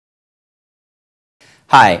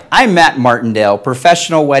Hi, I'm Matt Martindale,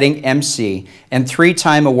 professional wedding MC and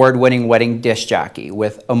three-time award-winning wedding disc jockey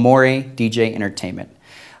with Amore DJ Entertainment.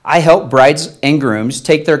 I help brides and grooms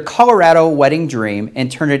take their Colorado wedding dream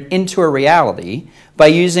and turn it into a reality by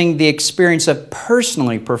using the experience of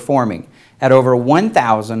personally performing at over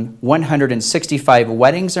 1,165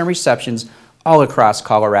 weddings and receptions all across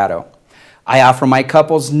Colorado. I offer my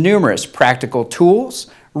couples numerous practical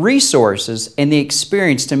tools, resources, and the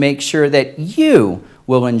experience to make sure that you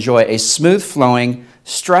will enjoy a smooth-flowing,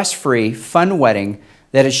 stress-free, fun wedding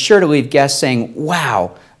that is sure to leave guests saying,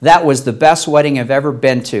 wow, that was the best wedding I've ever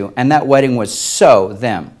been to, and that wedding was so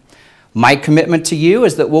them. My commitment to you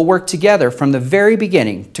is that we'll work together from the very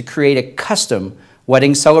beginning to create a custom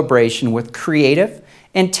wedding celebration with creative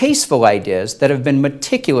and tasteful ideas that have been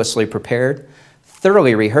meticulously prepared,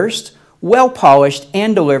 thoroughly rehearsed, well-polished,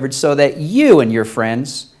 and delivered so that you and your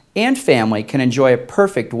friends and family can enjoy a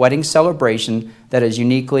perfect wedding celebration that is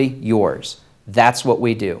uniquely yours. That's what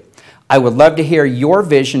we do. I would love to hear your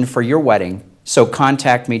vision for your wedding, so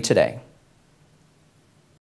contact me today.